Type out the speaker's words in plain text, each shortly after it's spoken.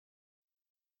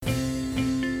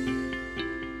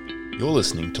You're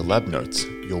listening to Lab Notes,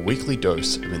 your weekly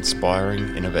dose of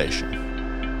inspiring innovation.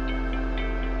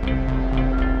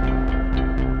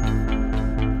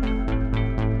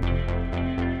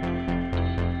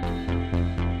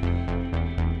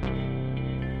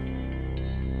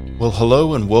 Well,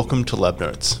 hello and welcome to Lab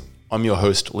Notes. I'm your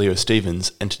host, Leo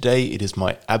Stevens, and today it is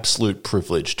my absolute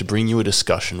privilege to bring you a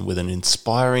discussion with an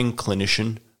inspiring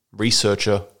clinician,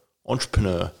 researcher,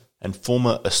 entrepreneur, and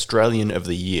former Australian of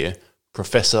the Year,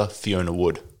 Professor Fiona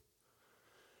Wood.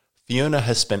 Fiona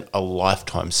has spent a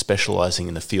lifetime specialising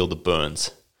in the field of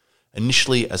burns,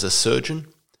 initially as a surgeon,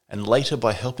 and later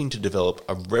by helping to develop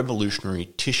a revolutionary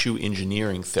tissue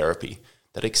engineering therapy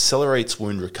that accelerates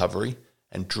wound recovery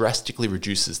and drastically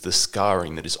reduces the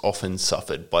scarring that is often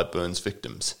suffered by burns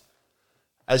victims.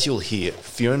 As you'll hear,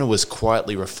 Fiona was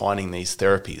quietly refining these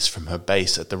therapies from her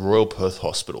base at the Royal Perth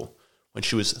Hospital when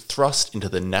she was thrust into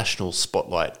the national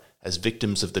spotlight as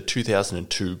victims of the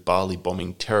 2002 Bali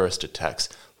bombing terrorist attacks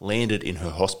landed in her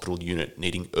hospital unit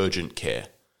needing urgent care.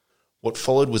 What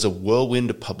followed was a whirlwind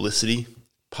of publicity,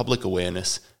 public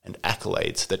awareness, and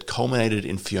accolades that culminated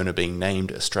in Fiona being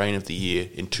named Australian of the Year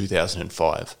in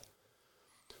 2005.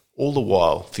 All the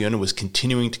while, Fiona was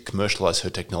continuing to commercialise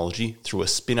her technology through a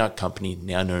spin-out company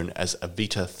now known as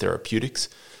Avita Therapeutics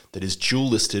that is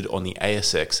dual-listed on the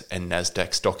ASX and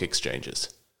Nasdaq stock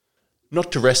exchanges. Not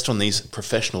to rest on these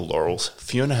professional laurels,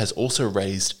 Fiona has also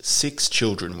raised 6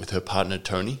 children with her partner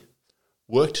Tony,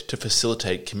 worked to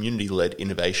facilitate community-led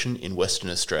innovation in Western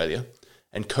Australia,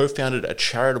 and co-founded a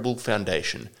charitable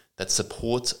foundation that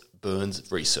supports burns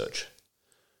research.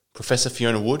 Professor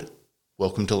Fiona Wood,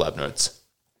 welcome to Lab Notes.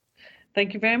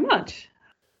 Thank you very much.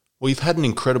 Well, you've had an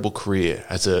incredible career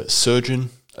as a surgeon,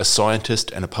 a scientist,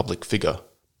 and a public figure,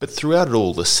 but throughout it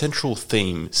all, the central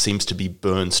theme seems to be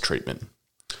burns treatment.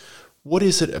 What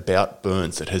is it about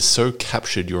burns that has so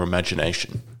captured your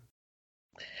imagination?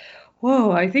 Whoa,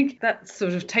 I think that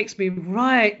sort of takes me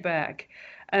right back.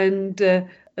 And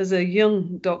as a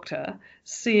young doctor,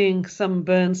 seeing some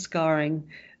burn scarring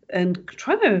and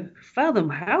trying to fathom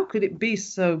how could it be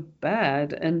so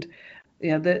bad and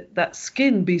that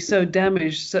skin be so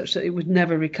damaged such that it would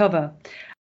never recover.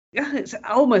 Yeah, it's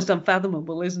almost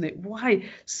unfathomable, isn't it? Why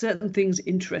certain things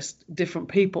interest different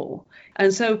people.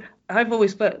 And so I've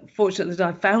always felt fortunate that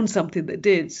I found something that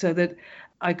did, so that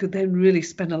I could then really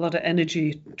spend a lot of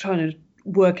energy trying to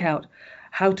work out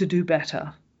how to do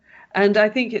better. And I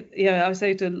think, I would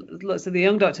say to lots of the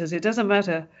young doctors, it doesn't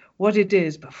matter what it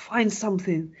is, but find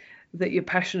something that you're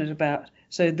passionate about,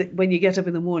 so that when you get up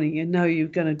in the morning, you know you're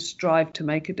going to strive to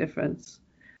make a difference.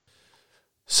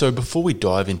 So before we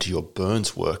dive into your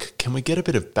burns work, can we get a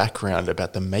bit of background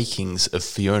about the makings of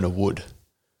Fiona Wood?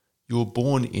 You were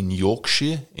born in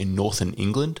Yorkshire in northern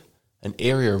England, an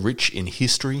area rich in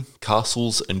history,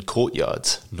 castles and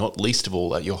courtyards, not least of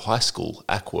all at your high school,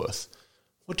 Ackworth.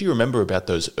 What do you remember about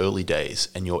those early days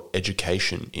and your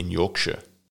education in Yorkshire?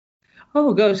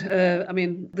 Oh, God.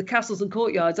 The castles and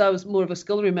courtyards, I was more of a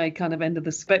scullery maid kind of end of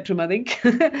the spectrum, I think,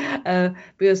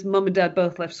 because mum and dad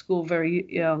both left school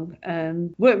very young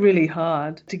and worked really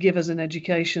hard to give us an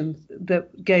education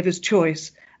that gave us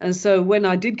choice. And so when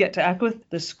I did get to Ackworth,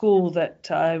 the school that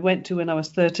I went to when I was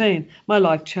 13, my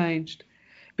life changed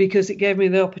because it gave me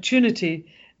the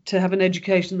opportunity to have an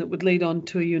education that would lead on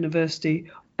to a university.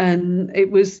 And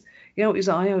it was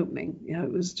eye-opening.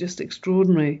 It was just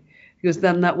extraordinary, because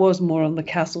then that was more on the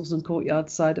castles and courtyard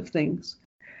side of things.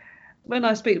 When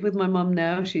I speak with my mum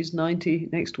now, she's 90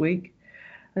 next week,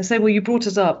 I say, well, you brought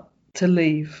us up to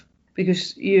leave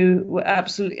because you were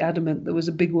absolutely adamant there was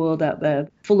a big world out there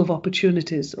full of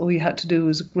opportunities. All you had to do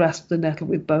was grasp the nettle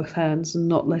with both hands and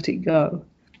not let it go.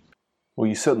 Well,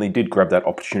 you certainly did grab that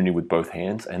opportunity with both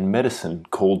hands, and medicine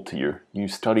called to you. You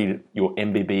studied your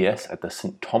MBBS at the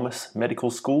St Thomas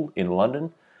Medical School in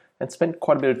London and spent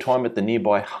quite a bit of time at the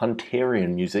nearby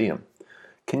Hunterian Museum.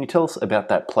 Can you tell us about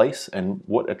that place and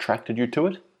what attracted you to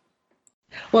it?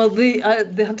 Well, the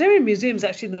Hunterian Museum is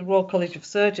actually in the Royal College of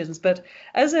Surgeons, but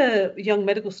as a young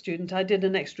medical student, I did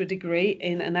an extra degree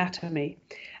in anatomy.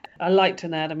 I liked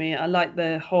anatomy. I liked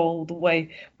the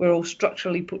way we're all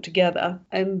structurally put together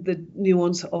and the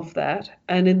nuance of that.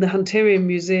 And in the Hunterian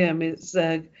Museum, it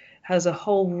has a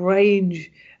whole range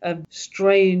of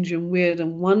strange and weird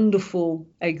and wonderful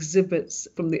exhibits,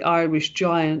 from the Irish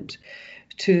giant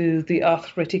to the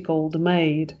arthritic old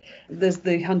maid. There's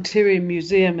the Hunterian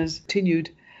Museum has continued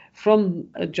from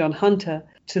John Hunter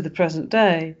to the present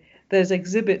day. There's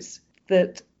exhibits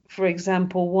that, for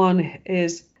example, one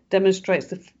demonstrates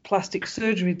the plastic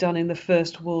surgery done in the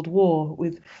First World War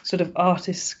with sort of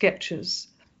artist sketches.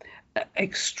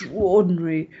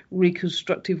 Extraordinary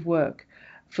reconstructive work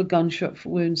for gunshot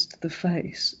wounds to the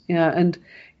face. And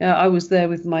I was there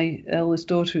with my eldest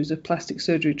daughter, who's a plastic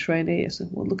surgery trainee. I said,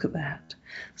 well, look at that,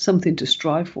 something to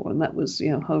strive for. And that was,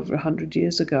 over 100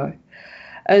 years ago.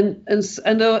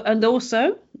 And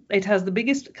also, it has the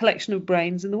biggest collection of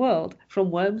brains in the world,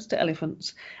 from worms to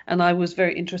elephants. And I was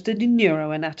very interested in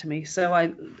neuroanatomy, so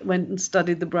I went and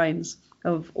studied the brains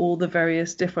of all the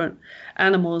various different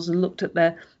animals and looked at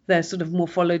their sort of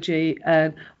morphology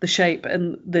and the shape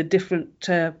and the different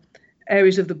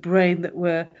areas of the brain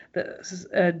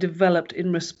that developed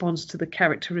in response to the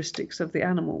characteristics of the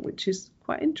animal, which is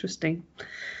quite interesting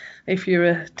if you're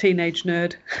a teenage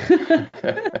nerd.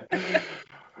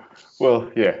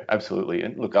 Well, yeah, absolutely.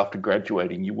 And look, after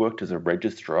graduating, you worked as a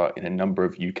registrar in a number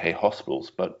of UK hospitals,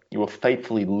 but you were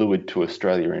fatefully lured to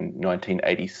Australia in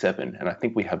 1987, and I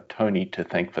think we have Tony to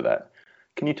thank for that.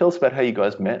 Can you tell us about how you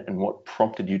guys met and what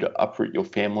prompted you to uproot your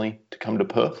family to come to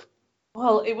Perth?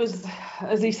 Well, it was,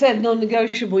 as he said,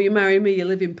 non-negotiable. You marry me, you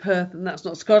live in Perth, and that's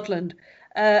not Scotland.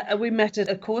 We met at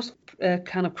a course, a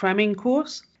kind of cramming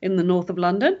course in the north of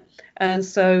London, and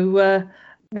so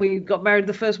we got married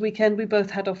the first weekend. We both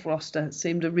had off roster. It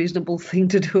seemed a reasonable thing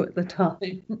to do at the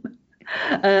time.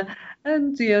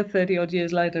 And 30 odd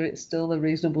years later, it's still a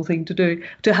reasonable thing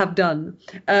to have done.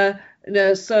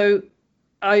 So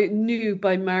I knew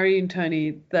by marrying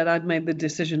Tony that I'd made the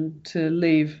decision to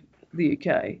leave the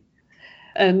UK.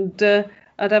 And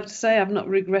I'd have to say I've not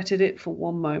regretted it for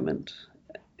one moment.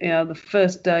 The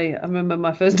first day, I remember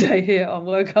my first day here, I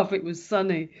woke up, it was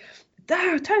sunny.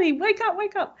 Oh, Tony, wake up.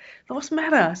 What's the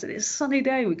matter? I said, it's a sunny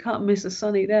day. We can't miss a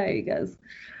sunny day. He goes,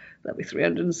 there'll be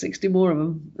 360 more of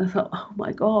them. I thought, oh,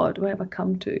 my God, where have I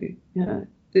come to?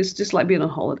 It's just like being on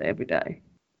holiday every day.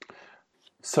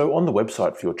 So on the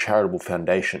website for your charitable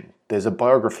foundation, there's a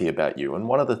biography about you. And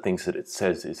one of the things that it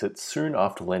says is that soon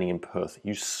after landing in Perth,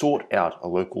 you sought out a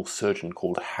local surgeon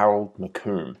called Harold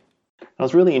McComb. I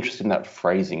was really interested in that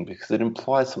phrasing because it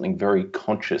implies something very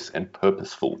conscious and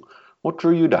purposeful. What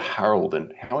drew you to Harold,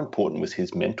 and how important was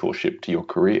his mentorship to your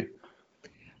career?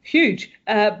 Huge.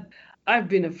 I've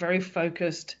been a very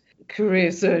focused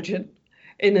career surgeon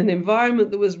in an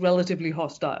environment that was relatively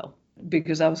hostile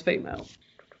because I was female.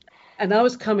 And I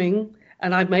was coming,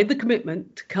 and I'd made the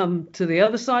commitment to come to the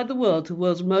other side of the world, to the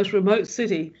world's most remote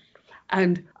city.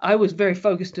 And I was very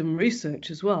focused in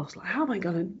research as well. It's like, how am I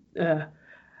going to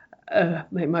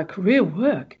make my career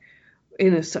work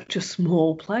in such a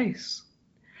small place?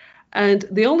 And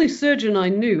the only surgeon I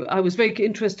knew, I was very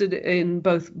interested in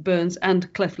both burns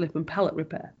and cleft lip and palate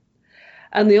repair.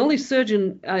 And the only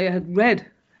surgeon I had read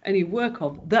any work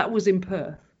of that was in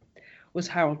Perth was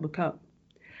Harold McComb.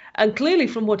 And clearly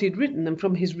from what he'd written and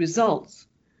from his results,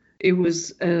 it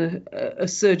was a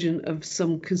surgeon of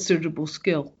some considerable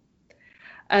skill.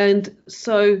 And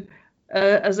so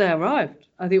as I arrived,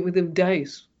 I think within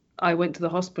days, I went to the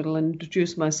hospital and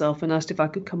introduced myself and asked if I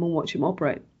could come and watch him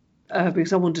operate.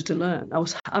 Because I wanted to learn.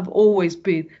 I've always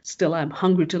been, still am,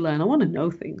 hungry to learn. I want to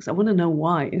know things. I want to know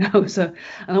why, So,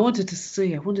 and I wanted to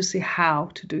see how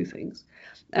to do things.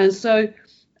 And so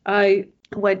I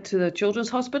went to the Children's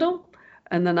Hospital,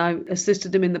 and then I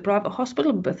assisted him in the private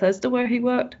hospital in Bethesda where he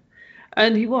worked.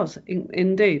 And he was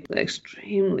indeed an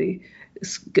extremely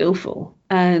skillful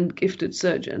and gifted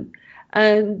surgeon.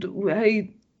 And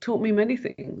he taught me many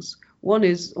things. One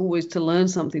is always to learn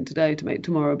something today to make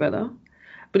tomorrow better.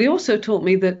 But he also taught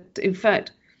me that, in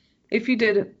fact, if you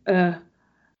did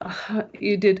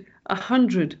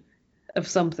 100 of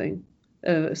something,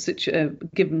 a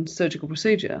given surgical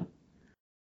procedure,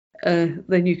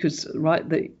 then you could write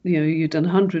that you've done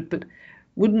 100. But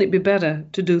wouldn't it be better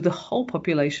to do the whole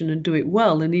population and do it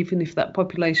well? And even if that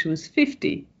population was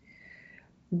 50,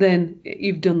 then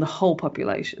you've done the whole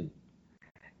population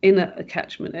in a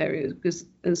catchment area,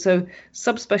 and so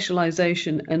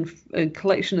subspecialization and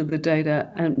collection of the data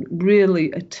and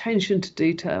really attention to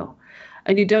detail.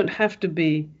 And you don't have to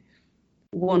be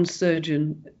one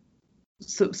surgeon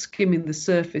sort of skimming the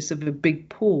surface of a big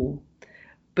pool,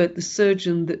 but the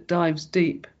surgeon that dives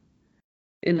deep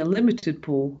in a limited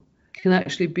pool can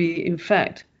actually be, in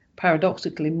fact,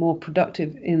 paradoxically more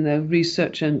productive in the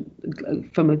research and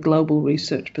from a global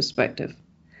research perspective.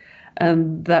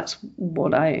 And that's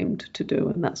what I aimed to do,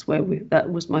 and that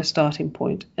was my starting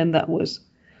point, and that was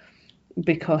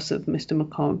because of Mr.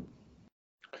 McComb.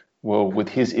 Well, with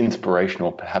his inspiration,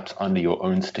 or perhaps under your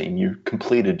own steam, you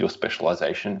completed your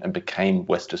specialisation and became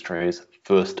West Australia's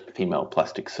first female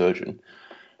plastic surgeon.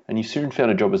 And you soon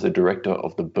found a job as the director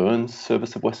of the Burns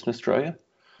Service of Western Australia.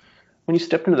 When you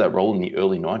stepped into that role in the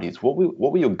early 90s, what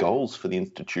were your goals for the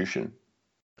institution?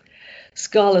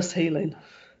 Scarless healing.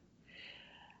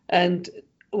 And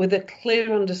with a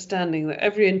clear understanding that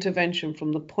every intervention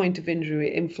from the point of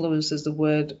injury influences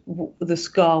the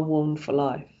scar worn for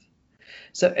life.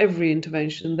 So every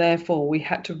intervention, therefore, we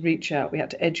had to reach out, we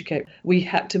had to educate, we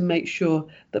had to make sure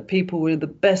that people were in the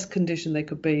best condition they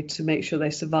could be to make sure they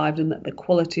survived and that the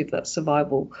quality of that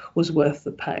survival was worth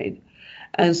the pain.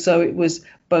 And so it was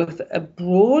both a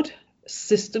broad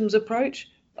systems approach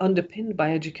underpinned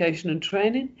by education and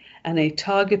training and a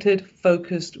targeted,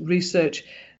 focused research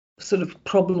sort of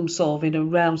problem solving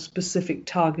around specific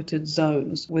targeted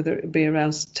zones, whether it be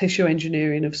around tissue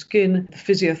engineering of skin,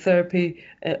 physiotherapy,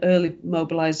 early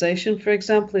mobilization, for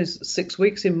example, is 6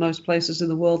 weeks in most places in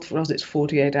the world. For us, it's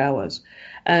 48 hours.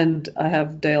 And I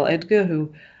have Dale Edgar,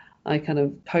 who I kind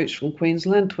of poached from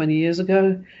Queensland 20 years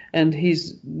ago, and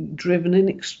he's driven an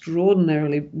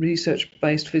extraordinarily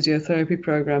research-based physiotherapy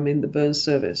program in the burns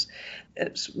service.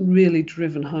 It's really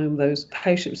driven home those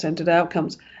patient-centered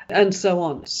outcomes and so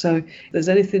on. So if there's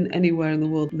anything anywhere in the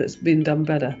world that's been done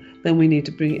better, then we need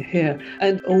to bring it here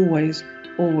and always,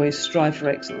 always strive for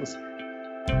excellence.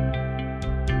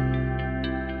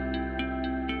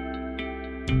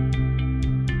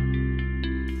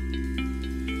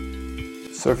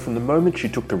 So from the moment she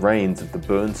took the reins of the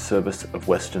Burns Service of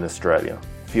Western Australia,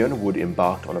 Fiona Wood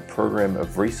embarked on a program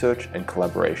of research and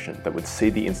collaboration that would see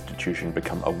the institution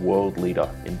become a world leader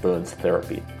in burns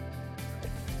therapy.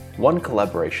 One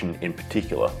collaboration in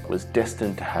particular was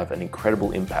destined to have an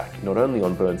incredible impact not only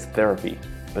on burns therapy,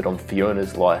 but on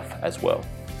Fiona's life as well.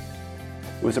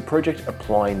 It was a project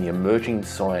applying the emerging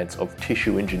science of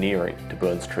tissue engineering to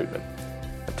burns treatment,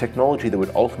 a technology that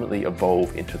would ultimately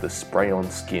evolve into the spray-on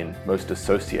skin most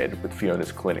associated with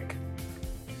Fiona's clinic.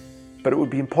 But it would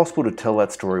be impossible to tell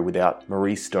that story without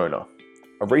Marie Stoner,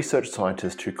 a research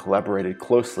scientist who collaborated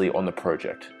closely on the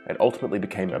project and ultimately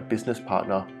became a business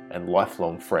partner and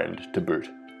lifelong friend to boot.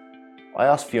 I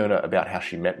asked Fiona about how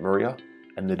she met Maria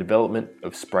and the development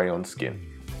of spray-on skin.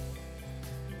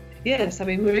 Yes, I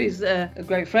mean, Marie's a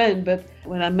great friend, but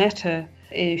when I met her,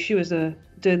 she was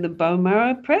doing the bone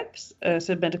marrow preps,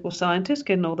 so medical scientist,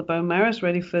 getting all the bone marrows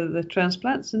ready for the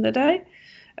transplants in the day.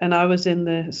 And I was in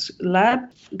the lab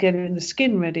getting the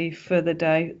skin ready for the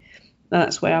day.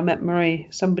 That's where I met Marie,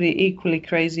 somebody equally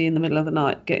crazy in the middle of the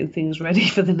night, getting things ready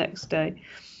for the next day.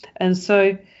 And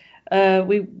so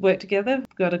we worked together,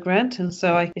 got a grant, and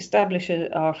so I established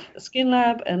our skin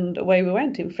lab, and away we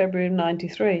went in February of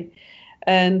 '93.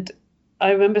 And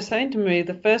I remember saying to Marie,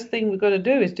 the first thing we've got to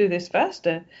do is do this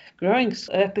faster. Growing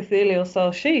epithelial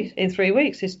cell sheet in 3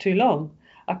 weeks is too long.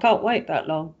 I can't wait that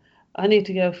long. I need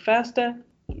to go faster,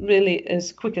 really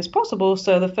as quick as possible.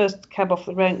 So the first cab off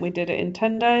the rank, we did it in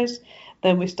 10 days.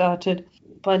 Then we started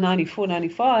by 94,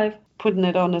 95, putting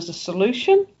it on as a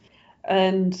solution.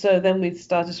 And so then we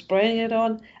started spraying it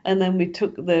on. And then we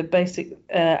took the basic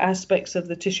aspects of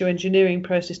the tissue engineering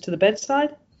process to the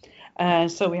bedside.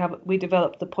 So we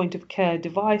developed the point of care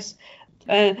device.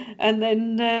 And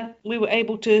then we were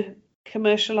able to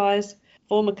commercialize,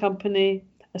 form a company,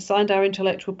 assigned our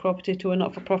intellectual property to a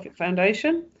not-for-profit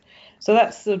foundation. So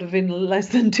that's sort of in less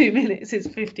than 2 minutes. It's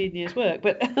 15 years work,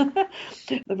 but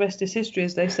the rest is history,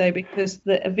 as they say, because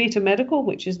the Avita Medical,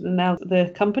 which is now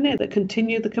the company that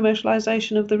continued the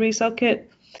commercialization of the RECELL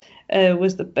kit,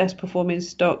 was the best performing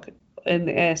stock in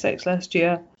the ASX last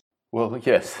year. Well,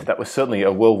 yes, that was certainly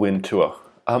a whirlwind tour.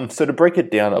 So to break it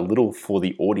down a little for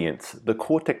the audience, the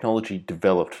core technology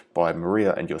developed by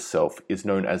Maria and yourself is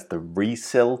known as the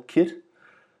RECELL kit.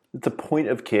 It's a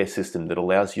point-of-care system that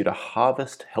allows you to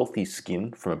harvest healthy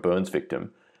skin from a burns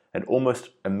victim and almost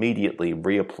immediately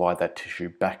reapply that tissue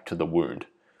back to the wound.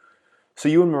 So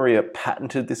you and Maria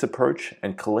patented this approach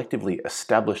and collectively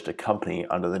established a company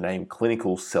under the name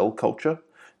Clinical Cell Culture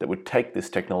that would take this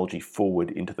technology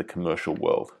forward into the commercial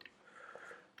world.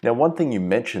 Now, one thing you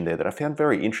mentioned there that I found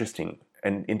very interesting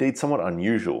and indeed somewhat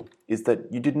unusual is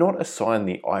that you did not assign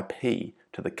the IP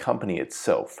to the company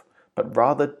itself, but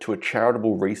rather to a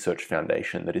charitable research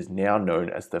foundation that is now known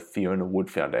as the Fiona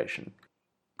Wood Foundation.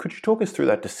 Could you talk us through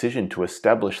that decision to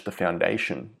establish the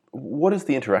foundation? What has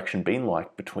the interaction been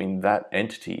like between that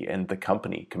entity and the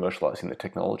company commercializing the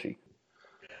technology?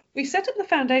 We set up the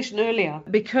foundation earlier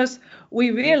because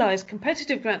we realized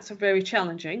competitive grants are very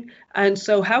challenging. And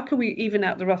so how can we even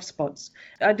out the rough spots?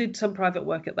 I did some private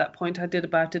work at that point. I did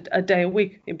about a day a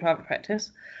week in private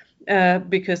practice.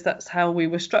 Because that's how we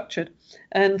were structured.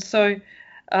 And so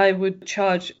I would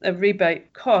charge a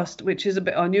rebate cost, which is a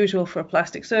bit unusual for a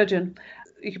plastic surgeon.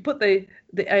 You could put the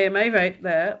AMA rate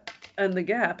there and the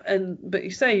gap, but you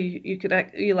say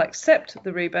you'll accept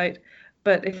the rebate,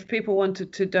 but if people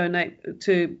wanted to donate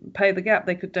to pay the gap,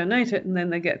 they could donate it and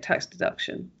then they get tax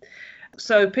deduction.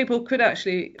 So people could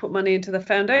actually put money into the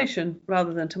foundation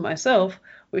rather than to myself,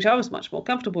 which I was much more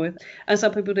comfortable with. And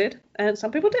some people did, and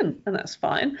some people didn't, and that's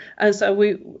fine. And so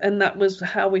that was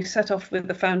how we set off with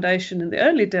the foundation in the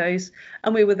early days.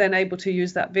 And we were then able to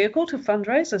use that vehicle to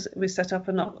fundraise as we set up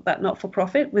that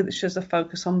not-for-profit, which is a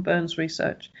focus on burns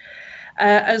research.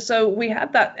 And so we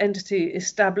had that entity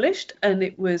established, and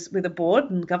it was with a board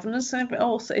and governance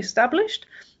also established.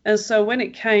 And so when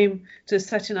it came to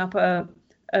setting up a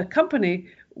company,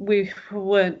 we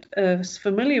weren't as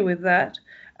familiar with that,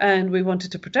 and we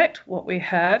wanted to protect what we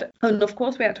had. And of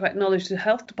course, we had to acknowledge the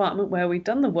health department where we'd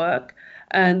done the work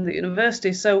and the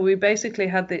university. So we basically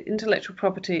had the intellectual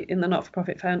property in the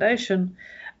not-for-profit foundation.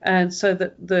 And so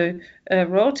that the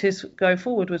royalties go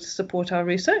forward would support our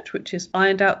research, which has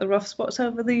ironed out the rough spots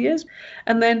over the years.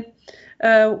 And then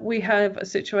we have a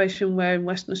situation where in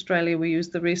Western Australia we use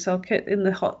the resale kit in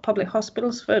the public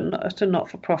hospitals at a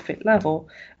not-for-profit level,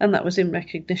 and that was in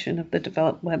recognition of the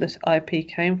development where this IP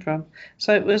came from.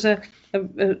 So it was a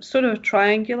sort of a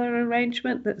triangular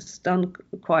arrangement that's done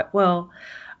quite well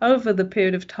over the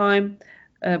period of time.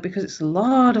 Because it's a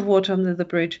lot of water under the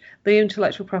bridge, the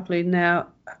intellectual property now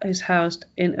is housed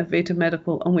in Avita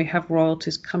Medical, and we have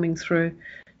royalties coming through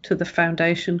to the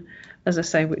foundation, as I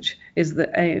say, which is the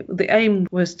aim. The aim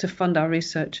was to fund our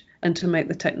research and to make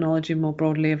the technology more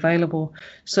broadly available.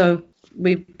 So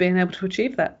we've been able to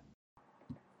achieve that.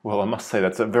 Well, I must say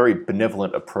that's a very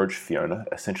benevolent approach, Fiona,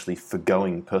 essentially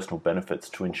forgoing personal benefits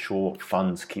to ensure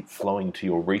funds keep flowing to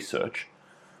your research.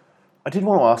 I did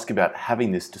want to ask about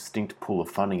having this distinct pool of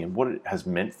funding and what it has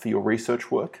meant for your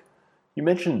research work. You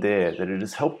mentioned there that it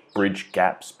has helped bridge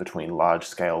gaps between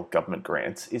large-scale government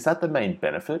grants. Is that the main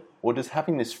benefit, or does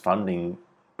having this funding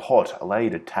pot allow you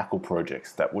to tackle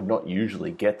projects that would not usually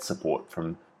get support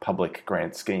from public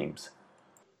grant schemes?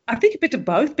 I think a bit of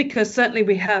both, because certainly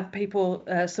we have people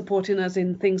supporting us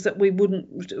in things that we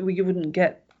wouldn't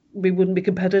get. We wouldn't be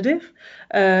competitive,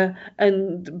 but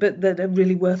that are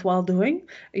really worthwhile doing.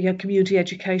 Community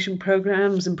education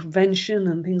programs and prevention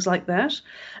and things like that,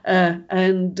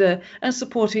 and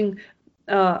supporting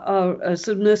our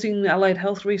sort of nursing, allied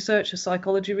health research,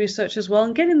 psychology research as well,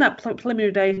 and getting that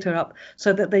preliminary data up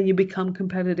so that then you become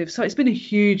competitive. So it's been a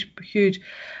huge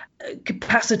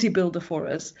capacity builder for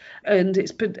us, and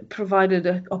it's provided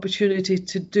an opportunity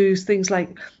to do things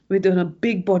like we've done a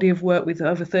big body of work with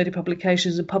over 30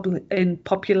 publications in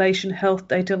population health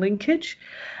data linkage,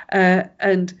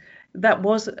 and that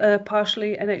was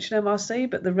partially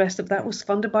NHMRC, but the rest of that was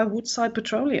funded by Woodside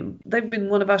Petroleum. They've been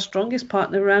one of our strongest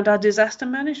partners around our disaster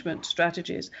management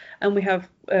strategies, and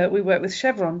we work with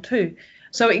Chevron too.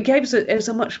 So it gave us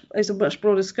a much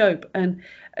broader scope. And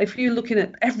if you're looking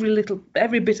at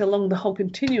every bit along the whole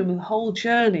continuum and the whole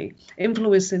journey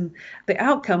influencing the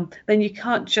outcome, then you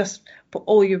can't just put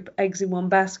all your eggs in one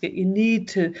basket. You need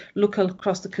to look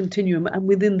across the continuum and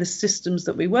within the systems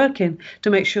that we work in to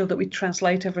make sure that we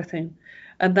translate everything.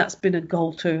 And that's been a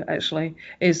goal too, actually,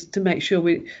 is to make sure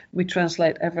we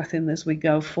translate everything as we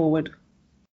go forward.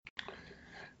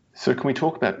 So can we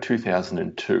talk about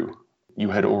 2002? You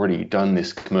had already done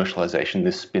this commercialization,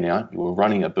 this spin out. You were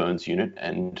running a burns unit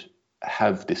and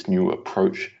have this new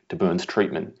approach to burns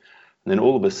treatment. And then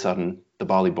all of a sudden, the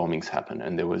Bali bombings happened,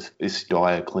 and there was this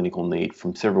dire clinical need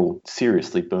from several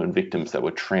seriously burned victims that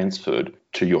were transferred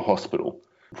to your hospital.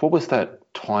 What was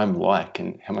that time like,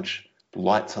 and how much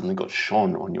light suddenly got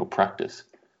shone on your practice?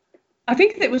 I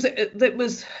think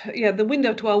the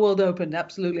window to our world opened,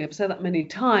 absolutely. I've said that many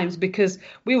times, because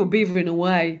we were beavering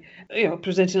away,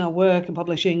 presenting our work and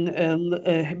publishing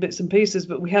bits and pieces,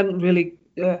 but we hadn't really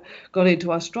got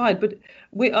into our stride. But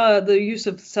the use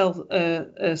of cell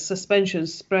suspension,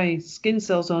 spraying skin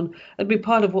cells on, had been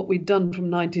part of what we'd done from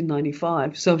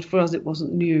 1995. So for us, it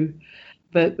wasn't new,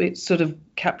 but it sort of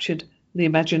captured the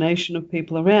imagination of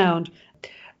people around.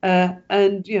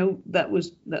 And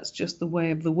that's just the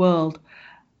way of the world.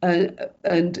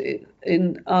 And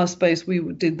in our space, we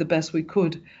did the best we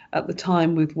could at the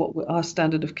time with what our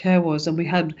standard of care was, and we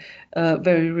had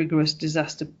very rigorous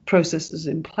disaster processes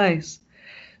in place.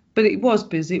 But it was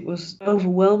busy. It was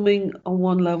overwhelming on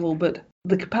one level, but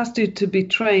the capacity to be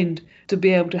trained to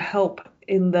be able to help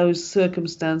in those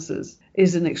circumstances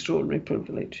is an extraordinary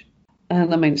privilege.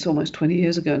 And I mean, it's almost 20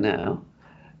 years ago now,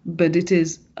 but it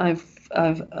is.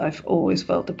 I've always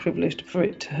felt the privilege for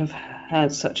it to have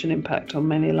had such an impact on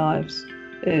many lives.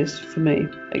 It is, for me,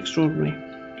 extraordinary.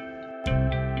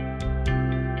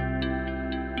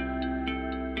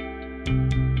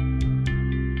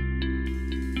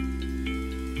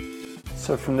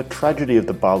 So from the tragedy of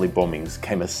the Bali bombings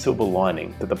came a silver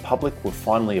lining that the public were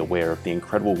finally aware of the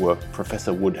incredible work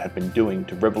Professor Wood had been doing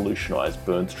to revolutionise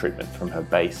burns treatment from her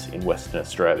base in Western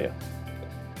Australia.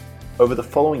 Over the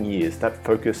following years, that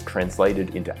focus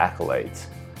translated into accolades,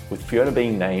 with Fiona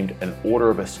being named an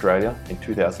Order of Australia in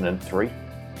 2003,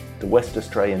 the West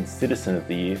Australian Citizen of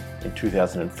the Year in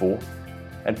 2004,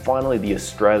 and finally the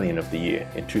Australian of the Year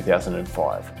in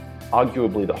 2005,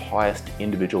 arguably the highest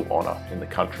individual honour in the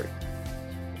country.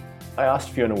 I asked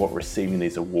Fiona what receiving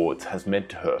these awards has meant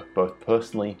to her, both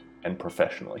personally and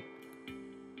professionally.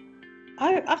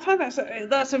 I find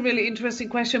that's a really interesting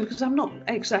question because I'm not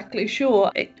exactly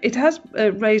sure. It has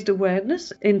raised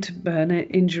awareness into burn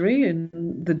injury and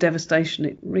the devastation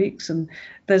it wreaks, and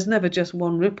there's never just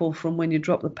one ripple from when you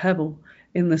drop the pebble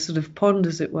in the sort of pond,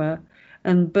 as it were.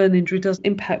 And burn injury does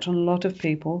impact on a lot of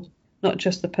people, not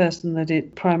just the person that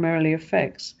it primarily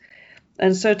affects.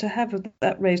 And so to have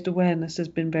that raised awareness has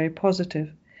been very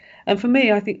positive. And for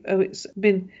me, I think it's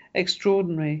been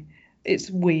extraordinary.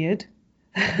 It's weird.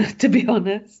 To be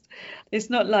honest, it's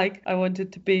not like I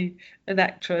wanted to be an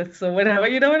actress or whatever,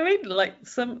 you know what I mean? Like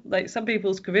some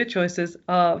people's career choices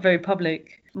are very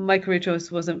public. My career choice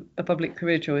wasn't a public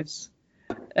career choice.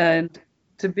 And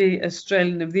to be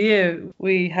Australian of the Year,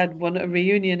 we had a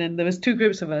reunion and there was two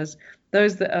groups of us.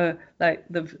 Those that are like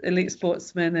the elite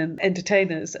sportsmen and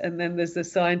entertainers, and then there's the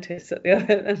scientists at the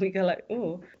other, and we go like,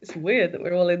 oh, it's weird that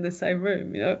we're all in the same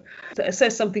room, you know. So it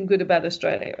says something good about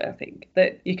Australia, I think,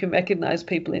 that you can recognise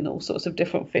people in all sorts of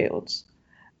different fields.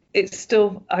 I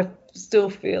still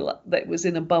feel that it was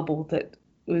in a bubble that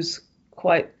was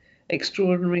quite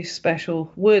extraordinary,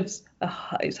 special. Words,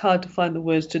 it's hard to find the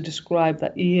words to describe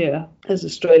that year as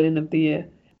Australian of the Year.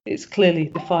 It's clearly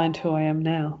defined who I am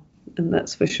now, and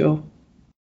that's for sure.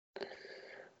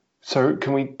 So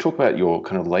can we talk about your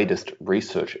kind of latest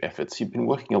research efforts? You've been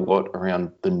working a lot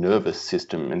around the nervous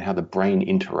system and how the brain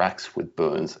interacts with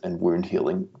burns and wound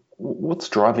healing. What's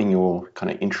driving your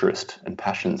kind of interest and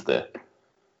passions there?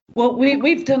 Well,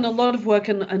 we've done a lot of work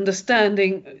in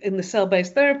understanding in the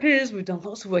cell-based therapies. We've done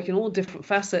lots of work in all different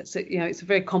facets. It's a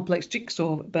very complex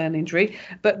jigsaw, burn injury.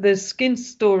 But the skin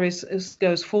stories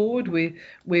goes forward.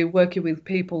 We're working with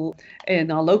people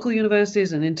in our local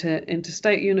universities and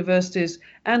interstate universities,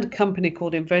 and a company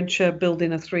called Inventure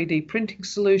building a 3D printing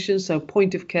solution, so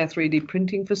point-of-care 3D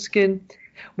printing for skin.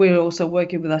 We're also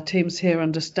working with our teams here,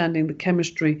 understanding the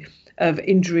chemistry of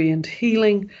injury and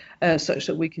healing, such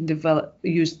that we can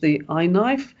use the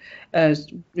iKnife as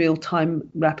real-time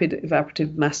rapid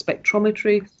evaporative mass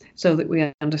spectrometry, so that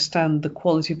we understand the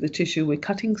quality of the tissue we're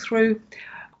cutting through.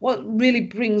 What really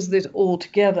brings this all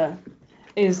together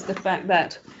is the fact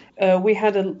that we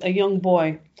had a young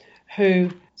boy who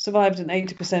survived an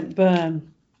 80%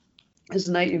 burn as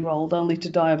an 8-year-old, only to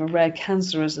die of a rare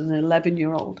cancer as an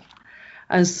 11-year-old.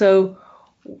 And so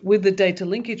with the data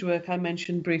linkage work I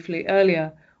mentioned briefly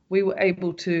earlier, we were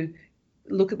able to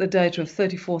look at the data of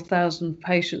 34,000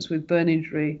 patients with burn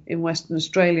injury in Western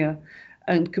Australia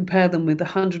and compare them with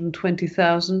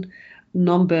 120,000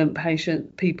 non-burn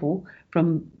people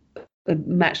from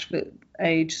matched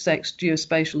age, sex,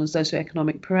 geospatial and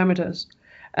socioeconomic parameters.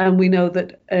 And we know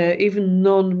that even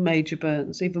non-major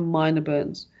burns, even minor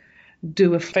burns,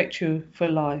 do affect you for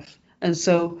life. And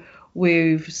so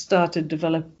we've started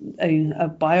developing a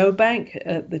biobank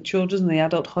at the children's and the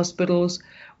adult hospitals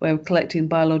where we're collecting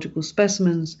biological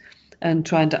specimens and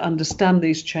trying to understand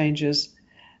these changes.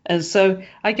 And so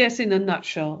I guess in a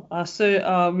nutshell,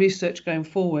 our research going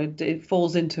forward, it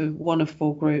falls into one of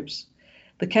 4 groups: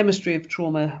 the chemistry of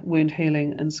trauma, wound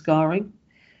healing and scarring,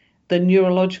 the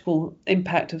neurological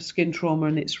impact of skin trauma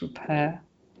and its repair,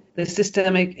 the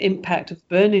systemic impact of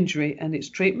burn injury and its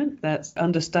treatment, that's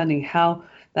understanding how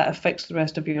that affects the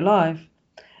rest of your life,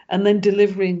 and then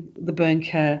delivering the burn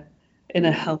care in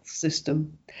a health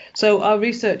system. So our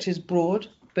research is broad,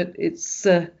 but it's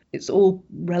all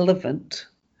relevant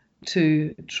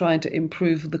to trying to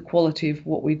improve the quality of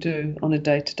what we do on a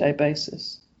day-to-day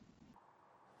basis.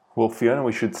 Well, Fiona,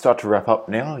 we should start to wrap up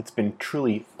now. It's been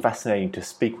truly fascinating to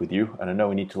speak with you, and I know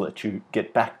we need to let you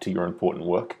get back to your important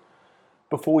work.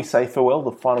 Before we say farewell,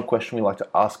 the final question we like to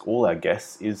ask all our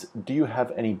guests is, do you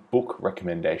have any book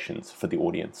recommendations for the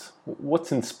audience?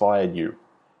 What's inspired you?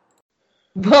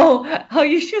 Whoa,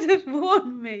 you should have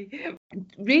warned me.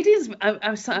 Reading,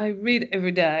 I read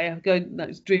every day.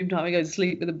 It's dream time, I go to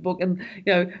sleep with a book, and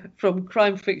from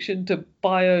crime fiction to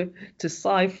bio to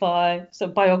sci-fi, so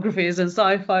biographies and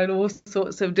sci-fi and all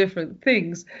sorts of different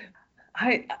things.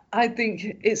 I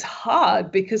think it's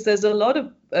hard because there's a lot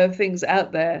of things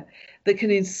out there that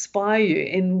can inspire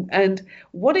you. And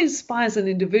what inspires an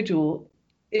individual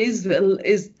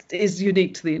is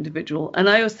unique to the individual. And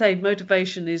I always say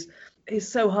motivation is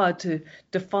so hard to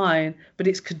define, but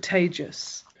it's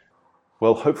contagious.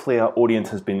 Well, hopefully our audience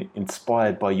has been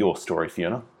inspired by your story,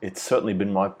 Fiona. It's certainly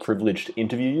been my privilege to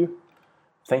interview you.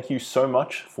 Thank you so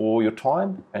much for your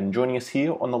time and joining us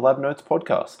here on the Lab Notes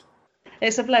podcast.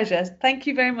 It's a pleasure. Thank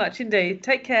you very much indeed.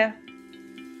 Take care.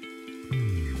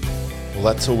 Well,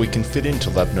 that's all we can fit into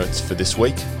Lab Notes for this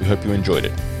week. We hope you enjoyed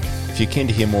it. If you're keen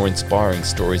to hear more inspiring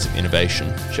stories of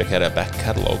innovation, check out our back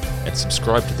catalogue and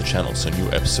subscribe to the channel so new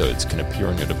episodes can appear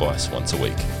on your device once a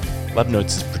week. Lab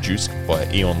Notes is produced by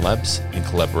Eon Labs in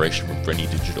collaboration with Rennie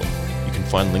Digital. You can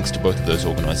find links to both of those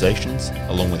organisations,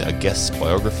 along with our guest's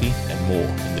biography and more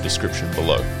in the description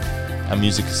below. Our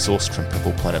music is sourced from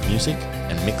Purple Planet Music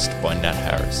and mixed by Nat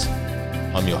Harris.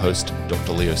 I'm your host,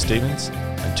 Dr. Leo Stevens.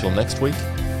 Until next week,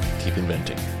 keep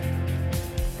inventing.